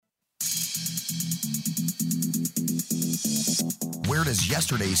Where does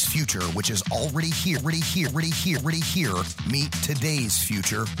yesterday's future, which is already here, meet today's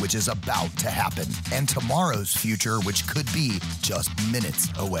future, which is about to happen, and tomorrow's future, which could be just minutes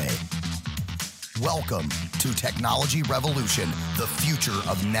away? Welcome to Technology Revolution, the future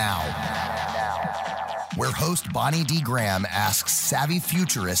of now, where host Bonnie D. Graham asks savvy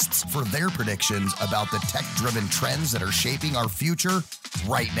futurists for their predictions about the tech-driven trends that are shaping our future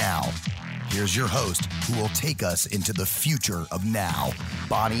right now. Here's your host, who will take us into the future of now,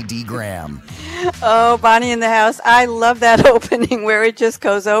 Bonnie D. Graham. Oh, Bonnie in the house. I love that opening where it just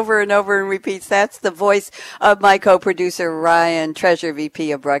goes over and over and repeats. That's the voice of my co-producer, Ryan Treasure,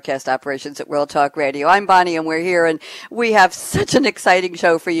 VP of Broadcast Operations at World Talk Radio. I'm Bonnie, and we're here, and we have such an exciting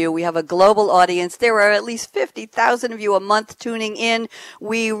show for you. We have a global audience. There are at least 50,000 of you a month tuning in.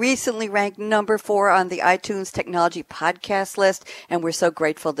 We recently ranked number 4 on the iTunes Technology Podcast list, and we're so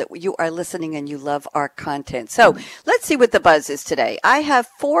grateful that you are listening and you love our content. So let's see what the buzz is today. I have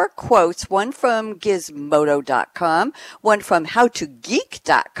 4 quotes, one from Gizmodo.com, one from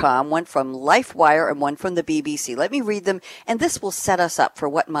HowToGeek.com, one from LifeWire, and one from the BBC. Let me read them, and this will set us up for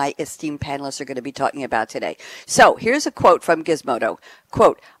what my esteemed panelists are going to be talking about today. So here's a quote from Gizmodo.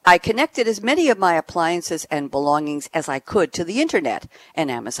 Quote, I connected as many of my appliances and belongings as I could to the internet.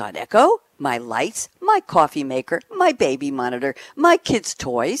 An Amazon Echo, my lights, my coffee maker, my baby monitor, my kids'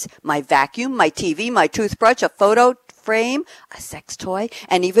 toys, my vacuum, my TV, my toothbrush, a photo frame, a sex toy,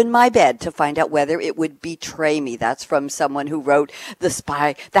 and even my bed to find out whether it would betray me. That's from someone who wrote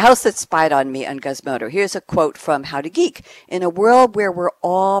The House That Spied on Me on Gizmodo. Here's a quote from How to Geek. In a world where we're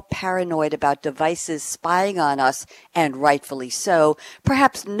all paranoid about devices spying on us, and rightfully so,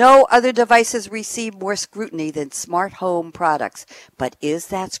 perhaps no other devices receive more scrutiny than smart home products. But is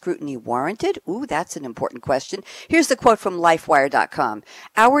that scrutiny warranted? Ooh, that's an important question. Here's the quote from LifeWire.com.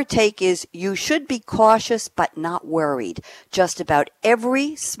 Our take is you should be cautious but not worried. Just about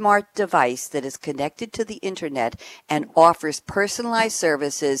every smart device that is connected to the internet and offers personalized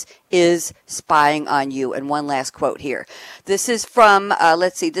services is spying on you. And one last quote here. This is from,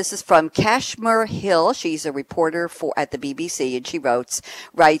 this is from Kashmir Hill. She's a reporter at the BBC, and she writes,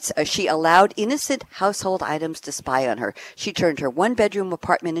 she allowed innocent household items to spy on her. She turned her one-bedroom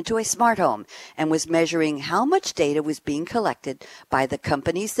apartment into a smart home and was measuring how much data was being collected by the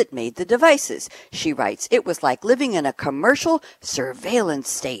companies that made the devices. She writes, it was like living in a commercial surveillance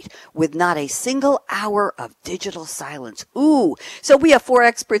state with not a single hour of digital silence. Ooh. So we have 4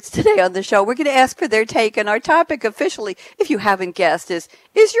 experts today on the show. We're going to ask for their take, and our topic officially, if you haven't guessed, is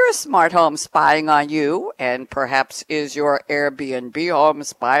your smart home spying on you? And perhaps is your Airbnb home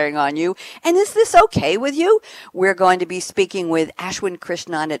spying on you? And is this okay with you? We're going to be speaking with Ashwin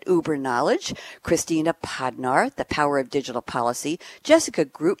Krishnan at Uber Knowledge, Christina Podnar, The Power of Digital Policy, Jessica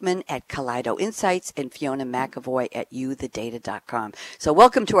Groupman at Kaleido Insights, and Fiona McAvoy at youthedata.com. So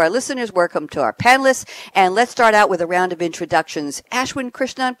welcome to our listeners, welcome to our panelists, and let's start out with a round of introductions. Ashwin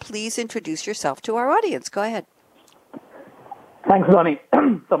Krishnan, please introduce yourself to our audience. Go ahead. Thanks, Bonnie.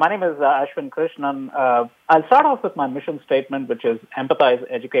 So my name is Ashwin Krishnan. I'll start off with my mission statement, which is empathize,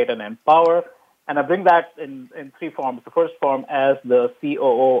 educate, and empower. And I bring that in 3 forms. The first form as the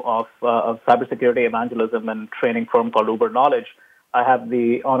COO of cybersecurity evangelism and training firm called Uber Knowledge. I have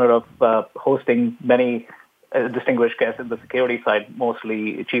the honor of hosting many distinguished guests in the security side,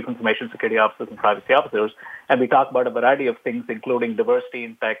 mostly chief information security officers and privacy officers. And we talk about a variety of things, including diversity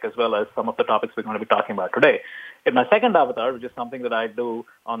in tech, as well as some of the topics we're going to be talking about today. In my second avatar, which is something that I do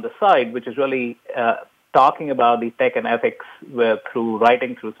on the side, which is really talking about the tech and ethics through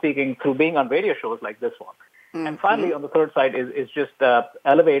writing, through speaking, through being on radio shows like this one. Mm-hmm. And finally, on the third side is just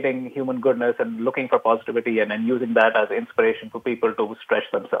elevating human goodness and looking for positivity and using that as inspiration for people to stretch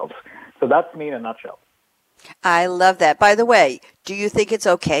themselves. So that's me in a nutshell. I love that. By the way, do you think it's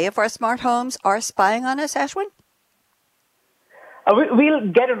okay if our smart homes are spying on us, Ashwin?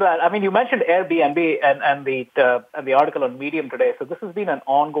 We'll get into that. I mean, you mentioned Airbnb and the article on Medium today. So this has been an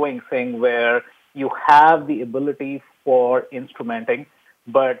ongoing thing where you have the ability for instrumenting,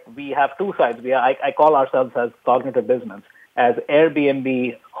 but we have 2 sides. I call ourselves as cognitive dissonance. As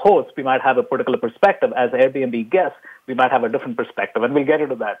Airbnb hosts, we might have a particular perspective. As Airbnb guests, we might have a different perspective, and we'll get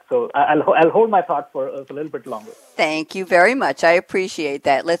into that. So I'll hold my thought for a little bit longer. Thank you very much. I appreciate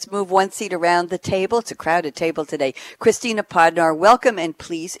that. Let's move one seat around the table. It's a crowded table today. Christina Podnar, welcome, and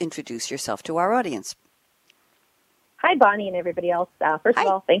please introduce yourself to our audience. Hi, Bonnie and everybody else. First of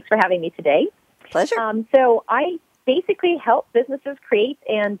all, thanks for having me today. Pleasure. So I basically help businesses create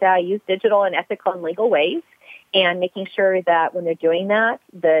and use digital and ethical and legal ways, and making sure that when they're doing that,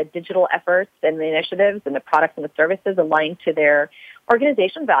 the digital efforts and the initiatives and the products and the services align to their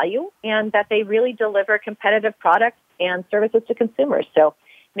organization value, and that they really deliver competitive products and services to consumers. So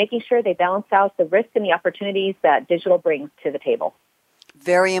making sure they balance out the risk and the opportunities that digital brings to the table.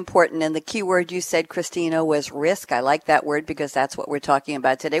 Very important. And the key word you said, Christina, was risk. I like that word because that's what we're talking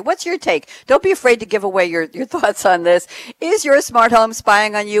about today. What's your take? Don't be afraid to give away your thoughts on this. Is your smart home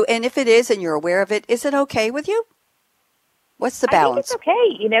spying on you? And if it is and you're aware of it, is it okay with you? What's the balance? I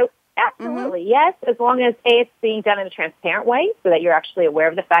think it's okay. Absolutely. Yes, as long as it's being done in a transparent way so that you're actually aware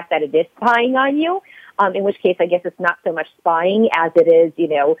of the fact that it is spying on you. In which case, I guess it's not so much spying as it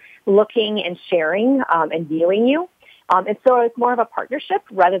is, looking and sharing and viewing you. And so it's more of a partnership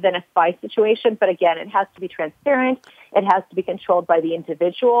rather than a spy situation. But again, it has to be transparent. It has to be controlled by the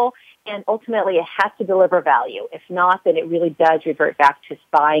individual. And ultimately, it has to deliver value. If not, then it really does revert back to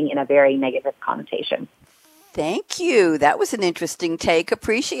spying in a very negative connotation. Thank you. That was an interesting take.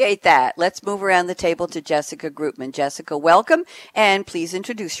 Appreciate that. Let's move around the table to Jessica Grootman. Jessica, welcome. And please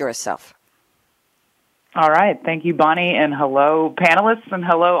introduce yourself. All right. Thank you, Bonnie, and hello, panelists, and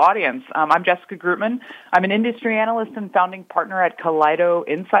hello, audience. I'm Jessica Grootman. I'm an industry analyst and founding partner at Kaleido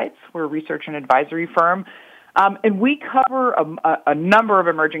Insights. We're a research and advisory firm, and we cover a number of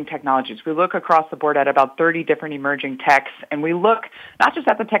emerging technologies. We look across the board at about 30 different emerging techs, and we look not just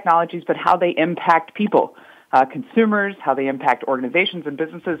at the technologies, but how they impact people, consumers, how they impact organizations and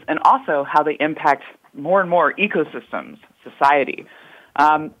businesses, and also how they impact more and more ecosystems, society.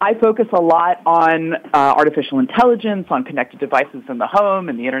 I focus a lot on artificial intelligence, on connected devices in the home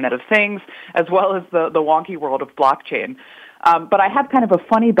and the Internet of Things, as well as the wonky world of blockchain. But I have kind of a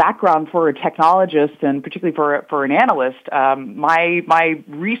funny background for a technologist and particularly for an analyst. My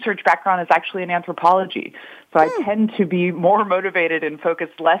research background is actually in anthropology. So I tend to be more motivated and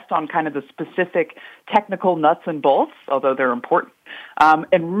focused less on kind of the specific technical nuts and bolts, although they're important,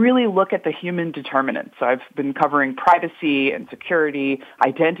 and really look at the human determinants. So I've been covering privacy and security,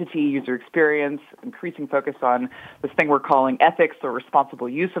 identity, user experience, increasing focus on this thing we're calling ethics or responsible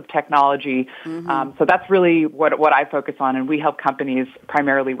use of technology. Mm-hmm. So that's really what I focus on, and we help companies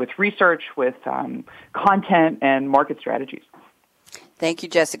primarily with research, with content, and market strategies. Thank you,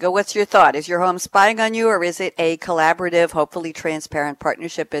 Jessica. What's your thought? Is your home spying on you, or is it a collaborative, hopefully transparent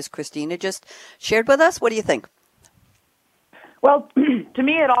partnership, as Christina just shared with us? What do you think? Well, to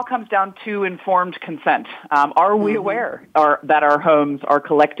me, it all comes down to informed consent. Are we aware that our homes are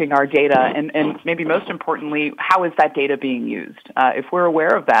collecting our data? And maybe most importantly, how is that data being used? If we're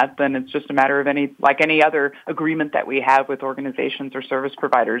aware of that, then it's just a matter of any other agreement that we have with organizations or service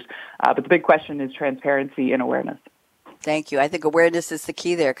providers. But the big question is transparency and awareness. Thank you. I think awareness is the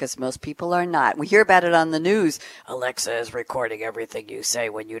key there because most people are not. We hear about it on the news. Alexa is recording everything you say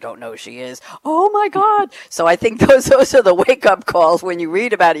when you don't know she is. Oh, my God. So I think those are the wake-up calls when you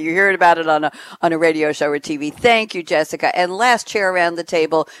read about it. You hear about it on a radio show or TV. Thank you, Jessica. And last chair around the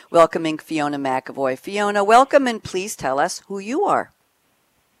table, welcoming Fiona McAvoy. Fiona, welcome, and please tell us who you are.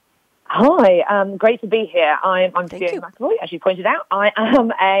 Hi. Great to be here. I'm Fiona McAvoy, as you pointed out. I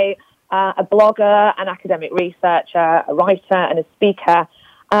am a blogger, an academic researcher, a writer, and a speaker,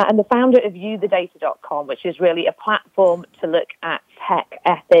 and the founder of YouTheData.com, which is really a platform to look at tech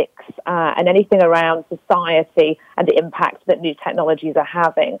ethics and anything around society and the impact that new technologies are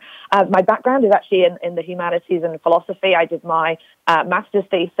having. My background is actually in the humanities and philosophy. I did my master's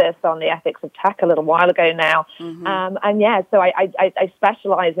thesis on the ethics of tech a little while ago now. Mm-hmm. So I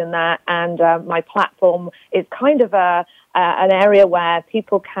specialize in that, and my platform is kind of an area where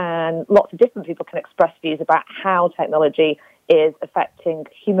lots of different people can express views about how technology is affecting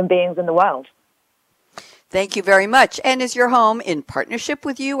human beings in the world. Thank you very much. And is your home in partnership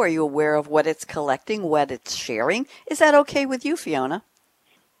with you? Are you aware of what it's collecting, what it's sharing? Is that okay with you, Fiona?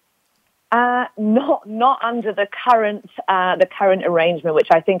 Not under the current arrangement, which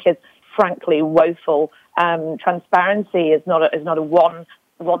I think is frankly woeful. Transparency is not a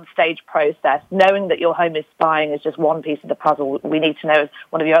one-stage process. Knowing that your home is spying is just one piece of the puzzle. We need to know, as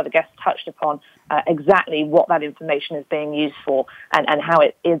one of your other guests touched upon, exactly what that information is being used for and how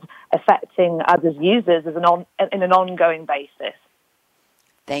it is affecting us as users in an ongoing basis.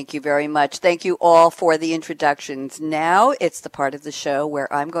 Thank you very much. Thank you all for the introductions. Now it's the part of the show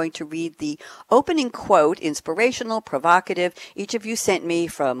where I'm going to read the opening quote, inspirational, provocative. Each of you sent me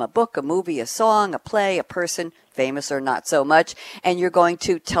from a book, a movie, a song, a play, a person, famous or not so much, and you're going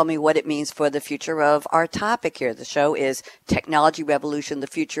to tell me what it means for the future of our topic here. The show is Technology Revolution, the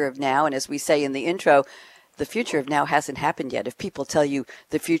Future of Now, and as we say in the intro, the future of now hasn't happened yet. If people tell you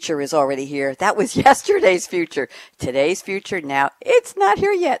the future is already here, that was yesterday's future. Today's future now, it's not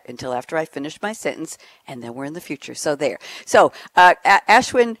here yet until after I finish my sentence, and then we're in the future. So there. So,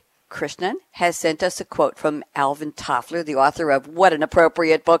 Ashwin Krishnan has sent us a quote from Alvin Toffler, the author of What an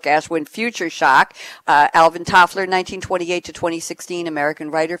Appropriate Book, Ashwin, Future Shock. Alvin Toffler, 1928 to 2016, American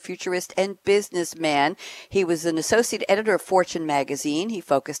writer, futurist, and businessman. He was an associate editor of Fortune magazine. He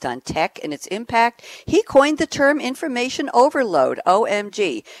focused on tech and its impact. He coined the term information overload,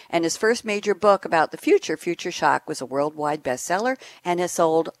 OMG, and his first major book about the future, Future Shock, was a worldwide bestseller and has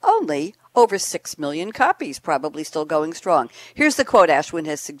sold only over 6 million copies, probably still going strong. Here's the quote Ashwin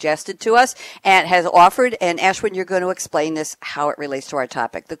has suggested to us and has offered, and Ashwin, you're going to explain this, how it relates to our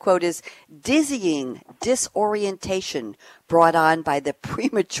topic. The quote is, dizzying disorientation brought on by the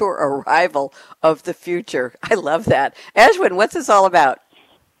premature arrival of the future. I love that. Ashwin, what's this all about?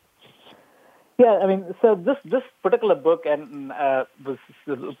 Yeah, I mean, so this particular book it was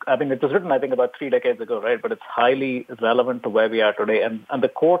written, I think, about 3 decades ago, right? But it's highly relevant to where we are today. And the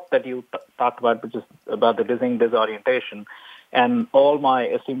quote that you talked about, which is about the dizzying disorientation, and all my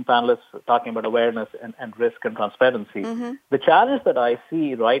esteemed panelists talking about awareness and risk and transparency. Mm-hmm. The challenge that I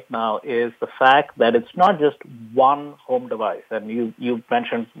see right now is the fact that it's not just one home device. And you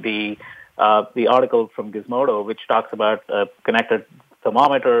mentioned the article from Gizmodo, which talks about connected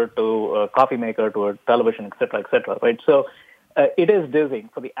thermometer to a coffee maker to a television, et cetera, right? So it is dizzying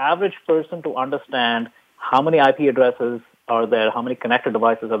for the average person to understand how many IP addresses are there, how many connected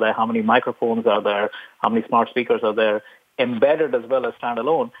devices are there, how many microphones are there, how many smart speakers are there, embedded as well as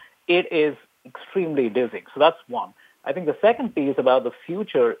standalone. It is extremely dizzying. So that's one. I think the second piece about the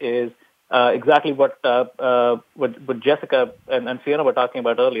future is exactly what Jessica and Fiona were talking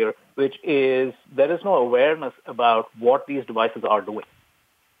about earlier, which is there is no awareness about what these devices are doing.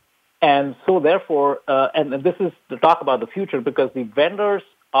 And so therefore, and this is to talk about the future because the vendors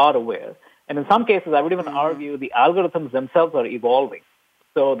are aware. And in some cases, I would even argue the algorithms themselves are evolving.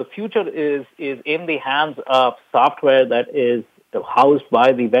 So the future is in the hands of software that is housed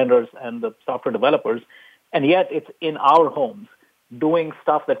by the vendors and the software developers, and yet it's in our homes, doing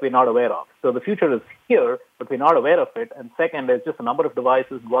stuff that we're not aware of. So the future is here, but we're not aware of it. And second, there's just a number of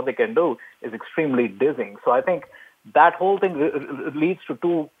devices, what they can do is extremely dizzying. So I think that whole thing leads to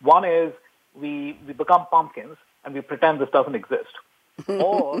two. One is we become pumpkins and we pretend this doesn't exist.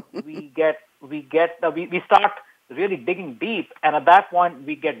 Or we start really digging deep, and at that point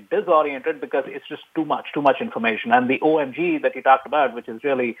we get disoriented because it's just too much information. And the OMG that you talked about, which is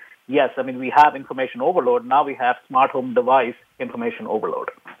really, yes, I mean, we have information overload. Now we have smart home device information overload.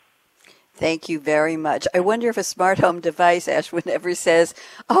 Thank you very much. I wonder if a smart home device, Ashwin, ever says,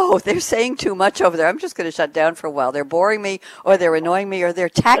 oh, they're saying too much over there. I'm just going to shut down for a while. They're boring me, or they're annoying me, or they're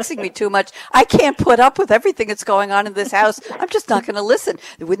taxing me too much. I can't put up with everything that's going on in this house. I'm just not going to listen.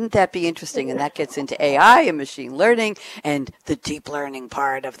 Wouldn't that be interesting? And that gets into AI and machine learning and the deep learning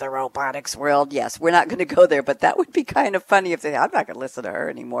part of the robotics world. Yes, we're not going to go there, but that would be kind of funny if I'm not going to listen to her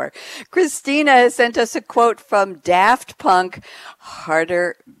anymore. Christina has sent us a quote from Daft Punk,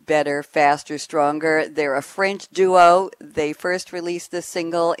 harder, better, faster, stronger. They're a French duo. They first released this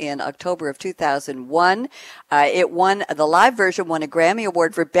single in October of 2001. The live version won a Grammy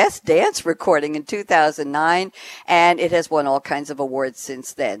Award for Best Dance Recording in 2009, and it has won all kinds of awards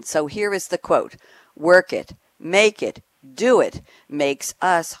since then. So here is the quote: work it, make it, do it, makes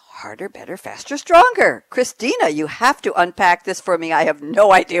us harder, better, faster, stronger. Christina, you have to unpack this for me. I have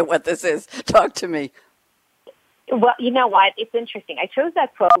no idea what this is. Talk to me. Well, you know what? It's interesting. I chose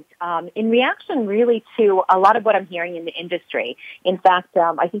that quote in reaction really to a lot of what I'm hearing in the industry. In fact,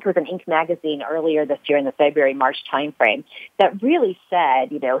 I think it was an Inc. magazine earlier this year in the February-March timeframe that really said,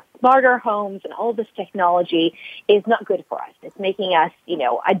 smarter homes and all this technology is not good for us. It's making us,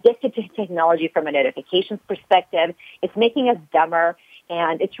 addicted to technology from a notifications perspective. It's making us dumber.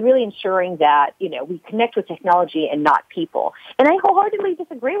 And it's really ensuring that, we connect with technology and not people. And I wholeheartedly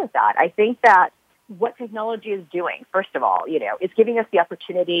disagree with that. I think that what technology is doing, first of all, is giving us the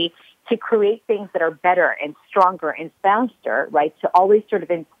opportunity to create things that are better and stronger and faster, right, to always sort of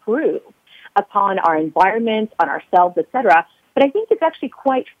improve upon our environment, on ourselves, et cetera. But I think it's actually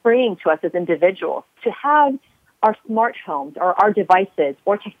quite freeing to us as individuals to have our smart homes or our devices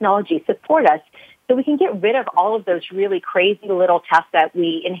or technology support us so we can get rid of all of those really crazy little tasks that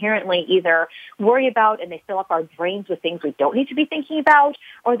we inherently either worry about and they fill up our brains with things we don't need to be thinking about,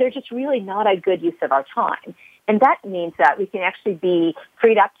 or they're just really not a good use of our time. And that means that we can actually be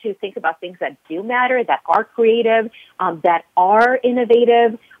freed up to think about things that do matter, that are creative, that are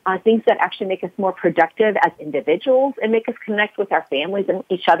innovative, things that actually make us more productive as individuals and make us connect with our families and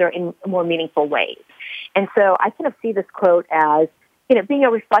each other in more meaningful ways. And so I kind of see this quote as, being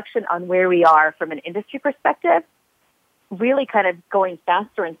a reflection on where we are from an industry perspective, really kind of going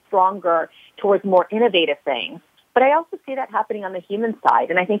faster and stronger towards more innovative things But I also see that happening on the human side,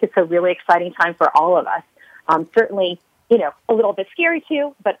 and I think it's a really exciting time for all of us. Certainly, a little bit scary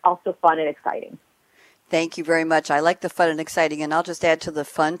too, but also fun and exciting. Thank you very much. I like the fun and exciting, and I'll just add to the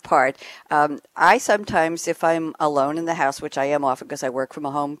fun part. I sometimes, if I'm alone in the house, which I am often because I work from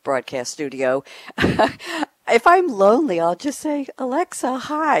a home broadcast studio, if I'm lonely, I'll just say, Alexa,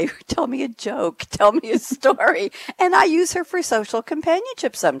 hi, tell me a joke, tell me a story. And I use her for social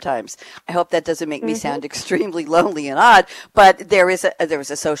companionship sometimes. I hope that doesn't make me sound extremely lonely and odd, but there is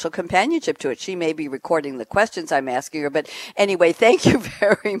a social companionship to it. She may be recording the questions I'm asking her. But anyway, thank you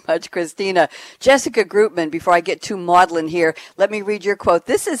very much, Christina. Jessica Grootman, before I get too maudlin here, let me read your quote.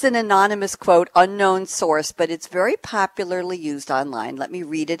 This is an anonymous quote, unknown source, but it's very popularly used online. Let me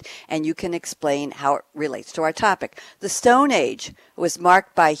read it, and you can explain how it relates to our topic. The Stone Age was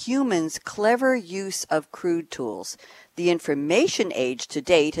marked by humans' clever use of crude tools. The Information Age to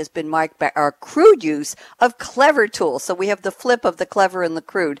date has been marked by our crude use of clever tools. So we have the flip of the clever and the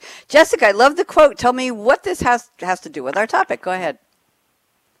crude. Jessica, I love the quote. Tell me what this has to do with our topic. Go ahead.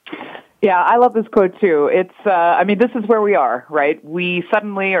 Yeah, I love this quote too. It's, this is where we are, right? We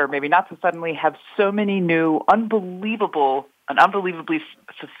suddenly, or maybe not so suddenly, have so many new, unbelievably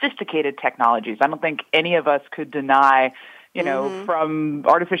sophisticated technologies. I don't think any of us could deny, from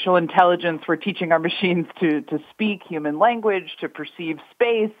artificial intelligence, we're teaching our machines to speak human language, to perceive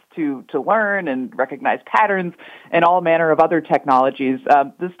space, to learn and recognize patterns, and all manner of other technologies.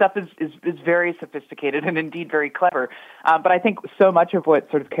 This stuff is very sophisticated and indeed very clever. But I think so much of what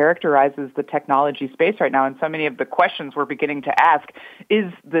sort of characterizes the technology space right now, and so many of the questions we're beginning to ask,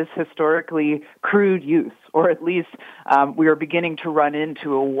 is this historically crude use, or at least we are beginning to run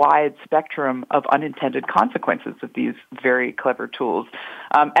into a wide spectrum of unintended consequences of these very clever tools.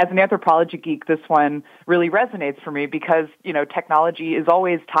 As an anthropology geek, this one really resonates for me because, technology is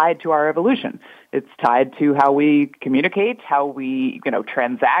always tied to our evolution. It's tied to how we communicate, how we,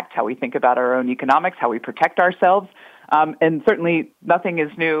 transact, how we think about our own economics, how we protect ourselves. And certainly nothing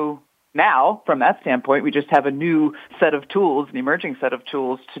is new now from that standpoint. We just have a new set of tools, an emerging set of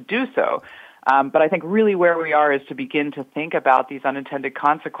tools to do so. But I think really where we are is to begin to think about these unintended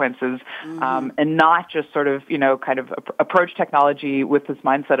consequences and not just sort of, approach technology with this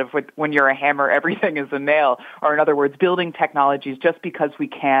mindset of when you're a hammer, everything is a nail, or in other words, building technologies just because we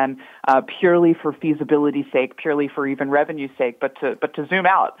can, purely for feasibility's sake, purely for even revenue's sake, but to zoom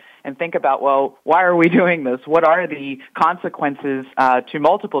out and think about, well, why are we doing this? What are the consequences to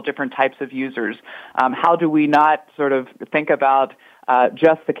multiple different types of users? How do we not sort of think about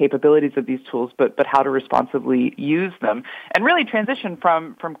just the capabilities of these tools, but how to responsibly use them, and really transition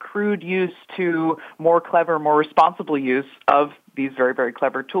from crude use to more clever, more responsible use of these very, very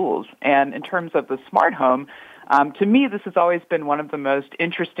clever tools. And in terms of the smart home, to me, this has always been one of the most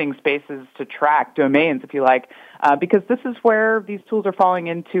interesting spaces to track, domains, if you like, because this is where these tools are falling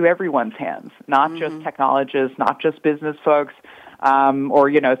into everyone's hands, not just technologists, not just business folks, or,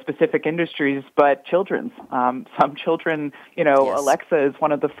 specific industries, but children's. Some children, yes. Alexa is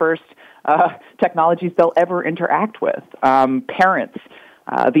one of the first technologies they'll ever interact with. Parents,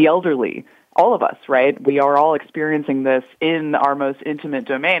 the elderly, all of us, right? We are all experiencing this in our most intimate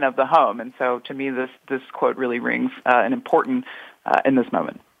domain of the home. And so to me, this quote really rings an important in this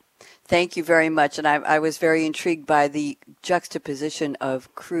moment. Thank you very much. And I was very intrigued by the juxtaposition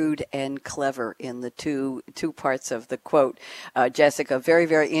of crude and clever in the two parts of the quote. Jessica, very,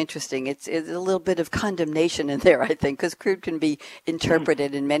 very interesting. It's a little bit of condemnation in there, I think, because crude can be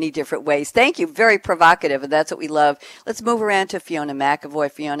interpreted in many different ways. Thank you. Very provocative, and that's what we love. Let's move around to Fiona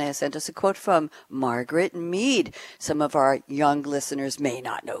McAvoy. Fiona has sent us a quote from Margaret Mead. Some of our young listeners may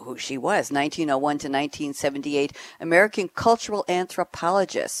not know who she was. 1901 to 1978, American cultural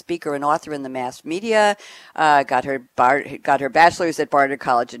anthropologist, speaker, and author in the mass media, got her bachelor's at Barnard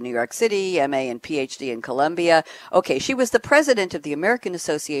College in New York City, MA and PhD in Columbia. Okay, she was the president of the American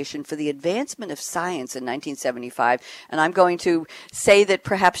Association for the Advancement of Science in 1975, and I'm going to say that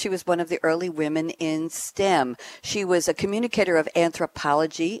perhaps she was one of the early women in STEM. She was a communicator of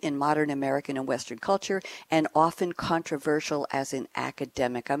anthropology in modern American and Western culture, and often controversial as an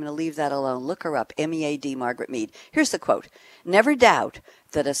academic. I'm going to leave that alone. Look her up, MEAD, Margaret Mead. Here's the quote: "Never doubt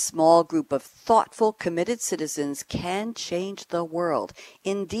that a small group of thoughtful, committed citizens can change the world.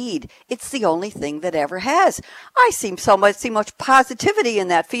 Indeed, it's the only thing that ever has." I see much positivity in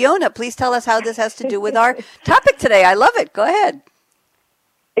that. Fiona, please tell us how this has to do with our topic today. I love it. Go ahead.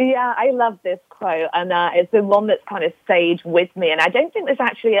 Yeah, I love this quote, and it's the one that's kind of stayed with me. And I don't think there's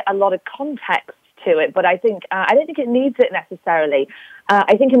actually a lot of context to it, but I don't think it needs it necessarily.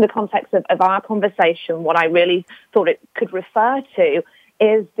 I think in the context of our conversation, what I really thought it could refer to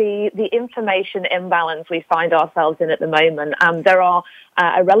is the information imbalance we find ourselves in at the moment. There are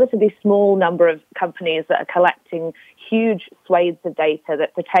a relatively small number of companies that are collecting huge swathes of data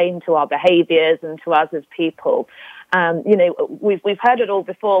that pertain to our behaviors and to us as people. We've heard it all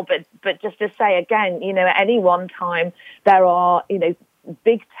before, but just to say again, at any one time, there are,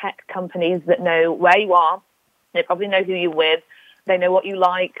 big tech companies that know where you are. They probably know who you're with. They know what you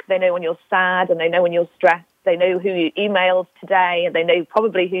like. They know when you're sad, and they know when you're stressed. They know who you emailed today, and they know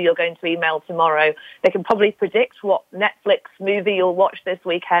probably who you're going to email tomorrow. They can probably predict what Netflix movie you'll watch this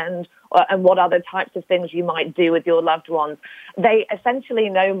weekend and what other types of things you might do with your loved ones. They essentially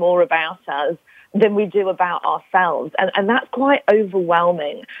know more about us than we do about ourselves. And that's quite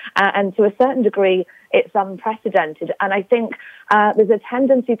overwhelming. And to a certain degree, it's unprecedented. And I think there's a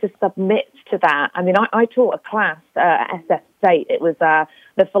tendency to submit to that. I mean, I taught a class at SF State. It was the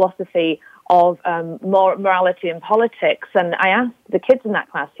philosophy of morality and politics. And I asked the kids in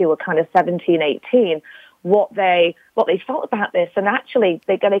that class, who were kind of 17, 18, what they felt about this. And actually,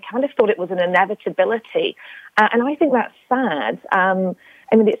 they kind of thought it was an inevitability. And I think that's sad.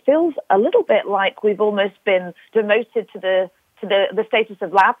 I mean, it feels a little bit like we've almost been demoted to the status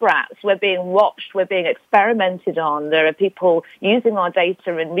of lab rats. We're being watched. We're being experimented on. There are people using our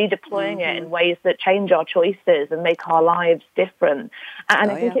data and redeploying it in ways that change our choices and make our lives different.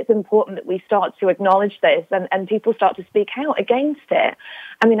 And I think it's important that we start to acknowledge this and people start to speak out against it.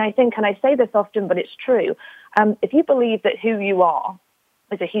 I mean, I think, and I say this often, but it's true, if you believe that who you are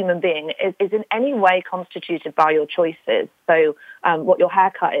as a human being is in any way constituted by your choices, so what your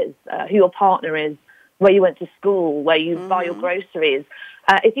haircut is, who your partner is, where you went to school, where you buy your groceries,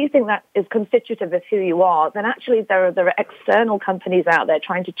 if you think that is constitutive of who you are, then actually there are external companies out there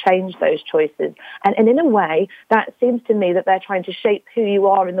trying to change those choices. And in a way, that seems to me that they're trying to shape who you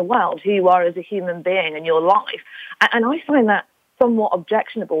are in the world, who you are as a human being in your life. And I find that somewhat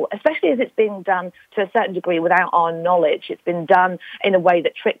objectionable, especially as it's being done to a certain degree without our knowledge. It's been done in a way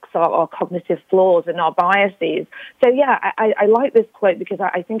that tricks our cognitive flaws and our biases. So, yeah, I like this quote because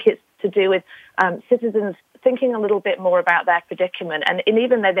I think it's to do with citizens thinking a little bit more about their predicament. And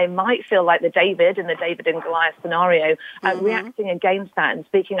even though they might feel like the David and Goliath scenario, reacting against that and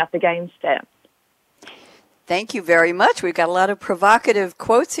speaking up against it. Thank you very much. We've got a lot of provocative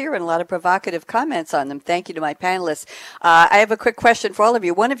quotes here and a lot of provocative comments on them. Thank you to my panelists. I have a quick question for all of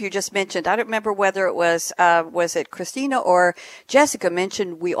you. One of you just mentioned, I don't remember whether it was it Christina or Jessica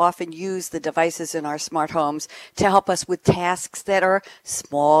mentioned we often use the devices in our smart homes to help us with tasks that are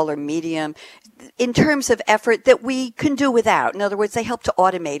small or medium in terms of effort that we can do without. In other words, they help to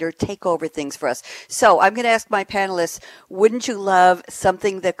automate or take over things for us. So I'm going to ask my panelists, wouldn't you love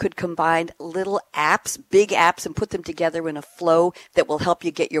something that could combine little apps, big apps, and put them together in a flow that will help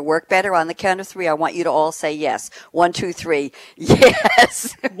you get your work better? On the count of three, I want you to all say yes. 1, 2, 3.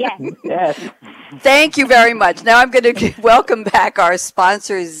 Yes. Yes. Yes. Thank you very much. Now I'm going to welcome back our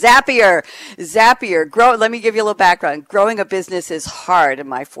sponsor, Zapier. Zapier. Let me give you a little background. Growing a business is hard, and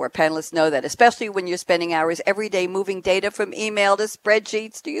my 4 panelists know that, especially when you're spending hours every day moving data from email to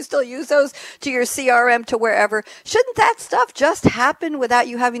spreadsheets. Do you still use those? To your CRM, to wherever? Shouldn't that stuff just happen without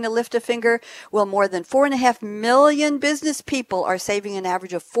you having to lift a finger? Well, more than 4.5 million business people are saving an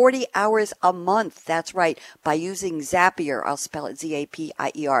average of 40 hours a month. That's right, by using Zapier. I'll spell it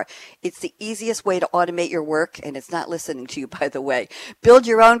Zapier. It's the easiest way to automate your work, and it's not listening to you, by the way. Build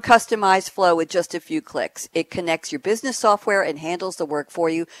your own customized flow with just a few clicks. It connects your business software and handles the work for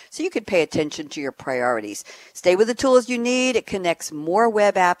you so you can pay attention to your priorities. Stay with the tools you need. It connects more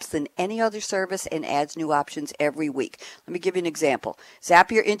web apps than any other service and adds new options every week. Let me give you an example.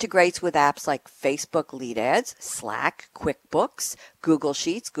 Zapier integrates with apps like Facebook Lead Ads, Slack, QuickBooks, Google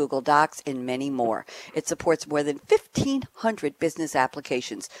Sheets, Google Docs, and many more. It supports more than 1,500 business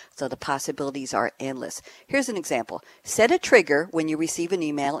applications, so the possibilities are endless. Here's an example. Set a trigger when you receive an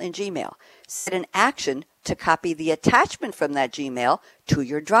email in Gmail. Set an action to copy the attachment from that Gmail to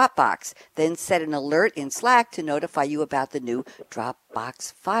your Dropbox. Then set an alert in Slack to notify you about the new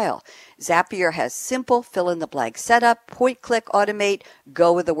Dropbox file. Zapier has simple fill-in-the-blank setup, point-click automate,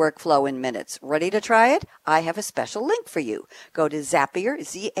 go with the workflow in minutes. Ready to try it? I have a special link for you. Go to Zapier,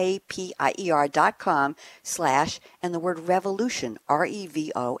 Zapier.com/ and the word revolution,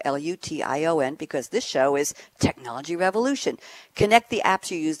 REVOLUTION, because this show is Technology Revolution. Connect the apps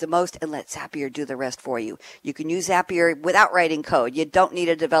you use the most and let Zapier do the rest for you. You can use Zapier without writing code. You don't need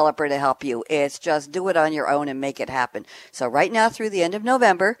a developer to help you. It's just do it on your own and make it happen. So right now through the end of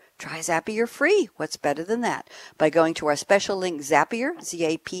November, Try Zapier free. What's better than that? By going to our special link, Zapier,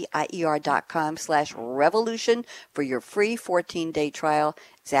 Zapier.com/revolution for your free 14-day trial,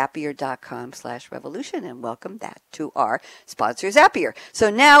 Zapier.com/revolution, and welcome that to our sponsor, Zapier. So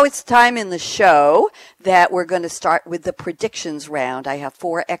now it's time in the show that we're going to start with the predictions round. I have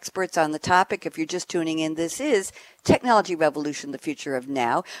 4 experts on the topic. If you're just tuning in, this is Technology Revolution, the future of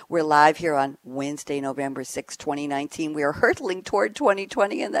now. We're live here on Wednesday, November 6, 2019. We are hurtling toward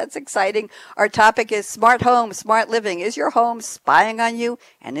 2020, and that's exciting. Our topic is smart home, smart living. Is your home spying on you?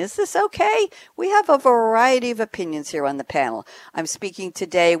 And is this okay? We have a variety of opinions here on the panel. I'm speaking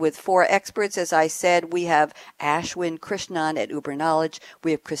today with 4 experts. As I said, we have Ashwin Krishnan at Uber Knowledge.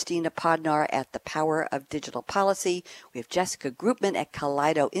 We have Christina Podnar at The Power of Digital Policy. We have Jessica Groupman at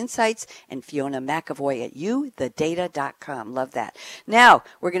Kaleido Insights and Fiona McAvoy at YouTheData.com. Love that. Now,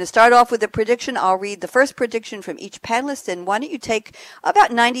 we're going to start off with a prediction. I'll read the first prediction from each panelist, and why don't you take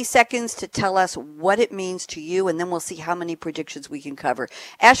about 90 seconds to tell us what it means to you, and then we'll see how many predictions we can cover.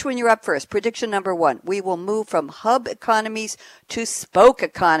 Ashwin, you're up first. Prediction number 1. We will move from hub economies to spoke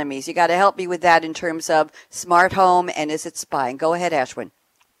economies. You got to help me with that in terms of smart home and is it spying. Go ahead, Ashwin.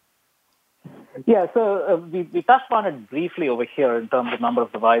 Yeah, so we touched on it briefly over here in terms of number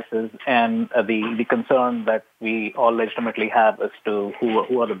of devices and the concern that we all legitimately have as to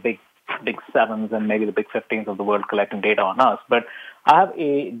who are the big 7s and maybe the big 15s of the world collecting data on us. But I have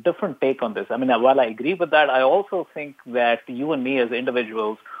a different take on this. I mean, while I agree with that, I also think that you and me as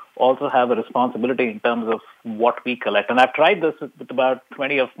individuals also have a responsibility in terms of what we collect. And I've tried this with about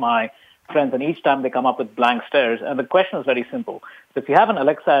 20 of my friends, and each time they come up with blank stares. And the question is very simple. So if you have an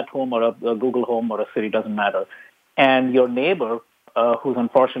Alexa at home or a Google Home or a Siri, doesn't matter, and your neighbor, who's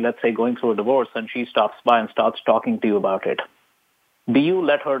unfortunately, let's say, going through a divorce, and she stops by and starts talking to you about it, do you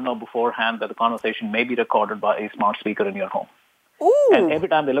let her know beforehand that the conversation may be recorded by a smart speaker in your home? Ooh. And every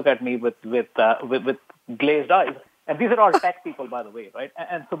time they look at me with glazed eyes, and these are all tech people, by the way, right?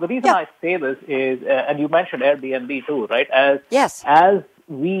 And so the reason I say this is, and you mentioned Airbnb too, right? As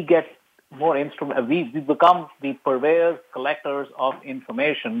we get more we become the purveyors, collectors of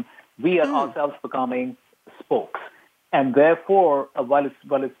information. We are ourselves becoming spokes. And therefore, while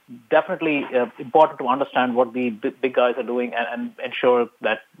it's definitely important to understand what the big guys are doing and ensure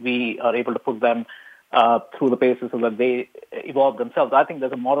that we are able to put them through the paces so that they evolve themselves, I think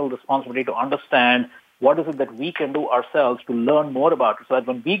there's a moral responsibility to understand what is it that we can do ourselves to learn more about it so that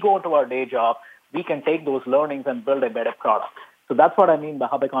when we go into our day job, we can take those learnings and build a better product. So that's what I mean by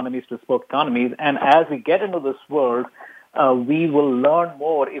hub economies to spoke economies. And as we get into this world, we will learn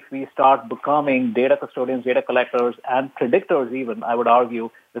more if we start becoming data custodians, data collectors, and predictors even, I would argue,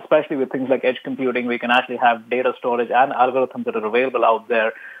 especially with things like edge computing. We can actually have data storage and algorithms that are available out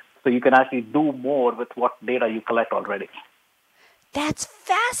there so you can actually do more with what data you collect already. That's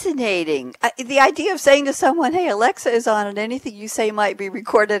fascinating. The idea of saying to someone, hey, Alexa is on and anything you say might be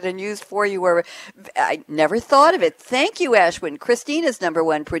recorded and used for you. Or I never thought of it. Thank you, Ashwin. Christina's number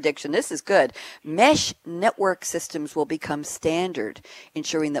 1 prediction. This is good. Mesh network systems will become standard,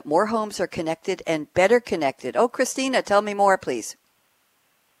 ensuring that more homes are connected and better connected. Oh, Christina, tell me more, please.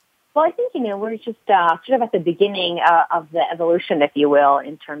 Well, I think, we're just sort of at the beginning of the evolution, if you will,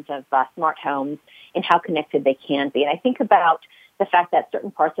 in terms of smart homes and how connected they can be. And I think about the fact that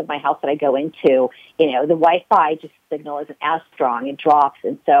certain parts of my house that I go into, the Wi-Fi just signal isn't as strong. It drops.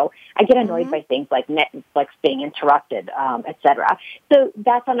 And so I get annoyed by things like Netflix being interrupted, et cetera. So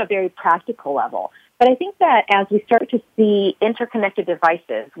that's on a very practical level. But I think that as we start to see interconnected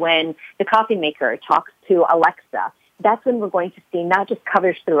devices, when the coffee maker talks to Alexa, that's when we're going to see not just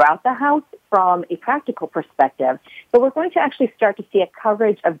coverage throughout the house from a practical perspective, but we're going to actually start to see a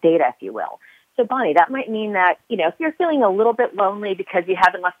coverage of data, if you will. So, Bonnie, that might mean that, if you're feeling a little bit lonely because you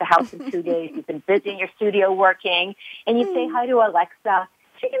haven't left the house in 2 days, you've been busy in your studio working, and you say hi to Alexa,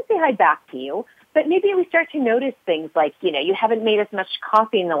 she can say hi back to you. But maybe we start to notice things like, you haven't made as much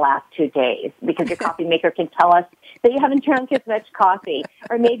coffee in the last 2 days because your coffee maker can tell us that you haven't drunk as much coffee.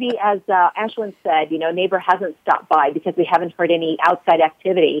 Or maybe, as Ashwin said, neighbor hasn't stopped by because we haven't heard any outside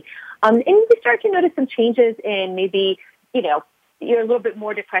activity. And we start to notice some changes in maybe, you're a little bit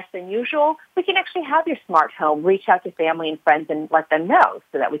more depressed than usual, we can actually have your smart home reach out to family and friends and let them know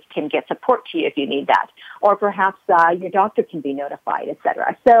so that we can get support to you if you need that. Or perhaps your doctor can be notified, et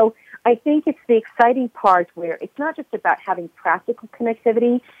cetera. So I think it's the exciting part where it's not just about having practical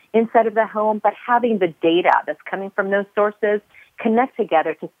connectivity inside of the home, but having the data that's coming from those sources connect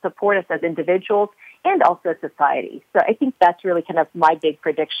together to support us as individuals and also society. So I think that's really kind of my big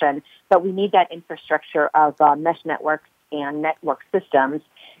prediction, but we need that infrastructure of mesh networks and network systems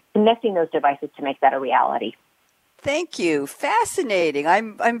connecting those devices to make that a reality. Thank you. Fascinating.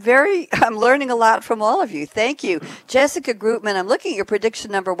 I'm learning a lot from all of you. Thank you. Jessica Grootman, I'm looking at your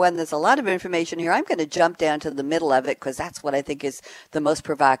prediction number 1. There's a lot of information here. I'm going to jump down to the middle of it because that's what I think is the most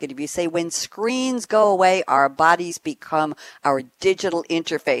provocative. You say when screens go away, our bodies become our digital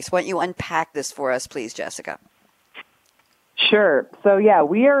interface. Why don't you unpack this for us, please, Jessica? Sure. So, yeah,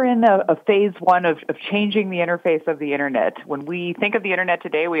 we are in a phase 1 of changing the interface of the Internet. When we think of the Internet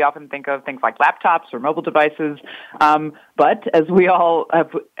today, we often think of things like laptops or mobile devices. But as we all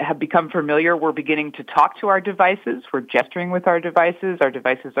have become familiar, we're beginning to talk to our devices. We're gesturing with our devices. Our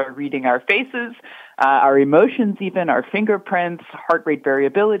devices are reading our faces, our emotions even, our fingerprints, heart rate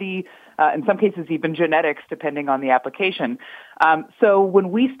variability, in some cases even genetics, depending on the application. So when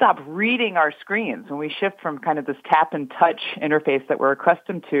we stop reading our screens, when we shift from kind of this tap and touch interface that we're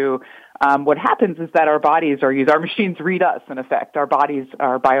accustomed to, what happens is that our bodies are used, our machines read us, in effect. Our bodies,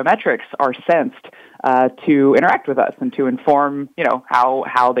 our biometrics are sensed to interact with us and to inform,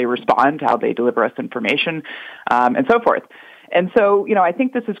 how they respond, how they deliver us information, and so forth. And so, I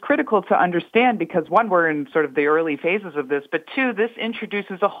think this is critical to understand because, one, we're in sort of the early phases of this, but two, this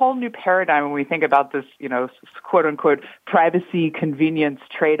introduces a whole new paradigm when we think about this, quote-unquote, privacy convenience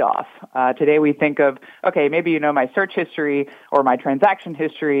trade-off. Today we think of, okay, maybe my search history or my transaction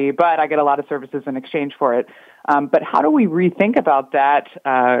history, but I get a lot of services in exchange for it. But how do we rethink about that,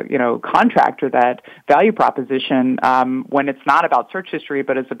 contract or that value proposition when it's not about search history,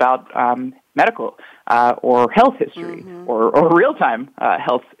 but it's about medical or health history or real-time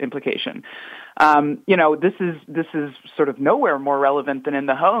health implication? This is sort of nowhere more relevant than in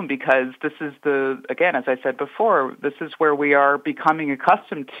the home because this is again, as I said before, this is where we are becoming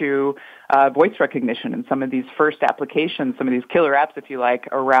accustomed to voice recognition and some of these first applications, some of these killer apps, if you like,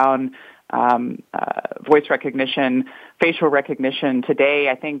 around voice recognition, facial recognition. Today,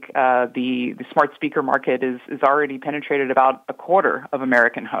 I think the smart speaker market is already penetrated about a quarter of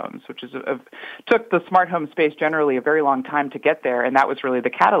American homes, which is took the smart home space generally a very long time to get there, and that was really the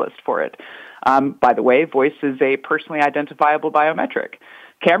catalyst for it. By the way, voice is a personally identifiable biometric.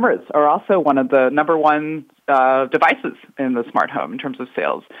 Cameras are also one of the number one devices in the smart home in terms of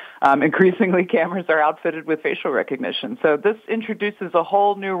sales. Increasingly, cameras are outfitted with facial recognition. So this introduces a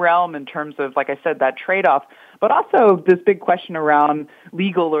whole new realm in terms of, like I said, that trade-off, but also this big question around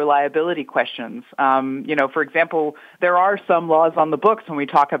legal or liability questions. For example, there are some laws on the books when we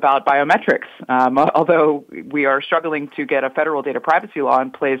talk about biometrics. Although we are struggling to get a federal data privacy law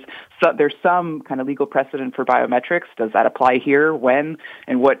in place, so there's some kind of legal precedent for biometrics. Does that apply here? When?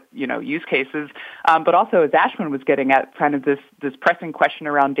 And what, use cases? But also, as Ashwin was getting at, kind of this pressing question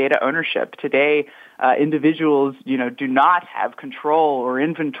around data ownership. Today, individuals, do not have control or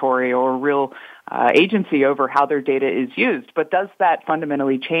inventory or real agency over how their data is used. But does that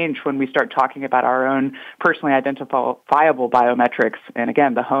fundamentally change when we start talking about our own personally identifiable biometrics? And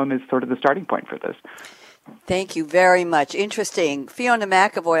again, the home is sort of the starting point for this. Thank you very much. Interesting. Fiona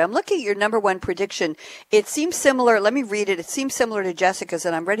McAvoy, I'm looking at your number 1 prediction. It seems similar. Let me read it. It seems similar to Jessica's,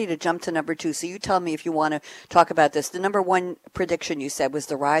 and I'm ready to jump to number 2. So you tell me if you want to talk about this. The number 1 prediction you said was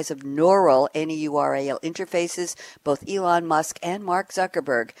the rise of neural, N-E-U-R-A-L, interfaces. Both Elon Musk and Mark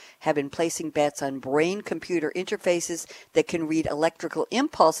Zuckerberg have been placing bets on brain-computer interfaces that can read electrical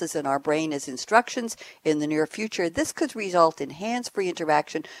impulses in our brain as instructions. In the near future, this could result in hands-free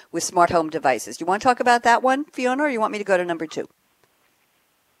interaction with smart home devices. You want to talk about that one, Fiona, or you want me to go to number 2?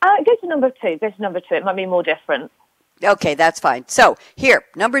 Go to number 2. It might be more different. Okay, that's fine. So here,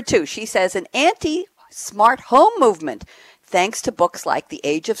 number 2, she says an anti-smart home movement thanks to books like The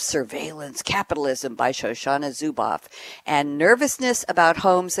Age of Surveillance Capitalism by Shoshana Zuboff and nervousness about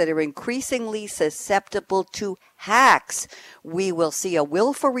homes that are increasingly susceptible to hacks. We will see a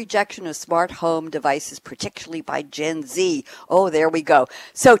willful rejection of smart home devices, particularly by Gen Z. Oh, there we go.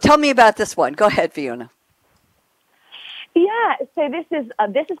 So tell me about this one. Go ahead, Fiona. Yeah, so this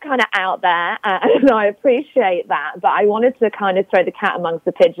is kind of out there, and I appreciate that, but I wanted to kind of throw the cat amongst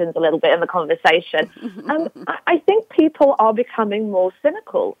the pigeons a little bit in the conversation. I think people are becoming more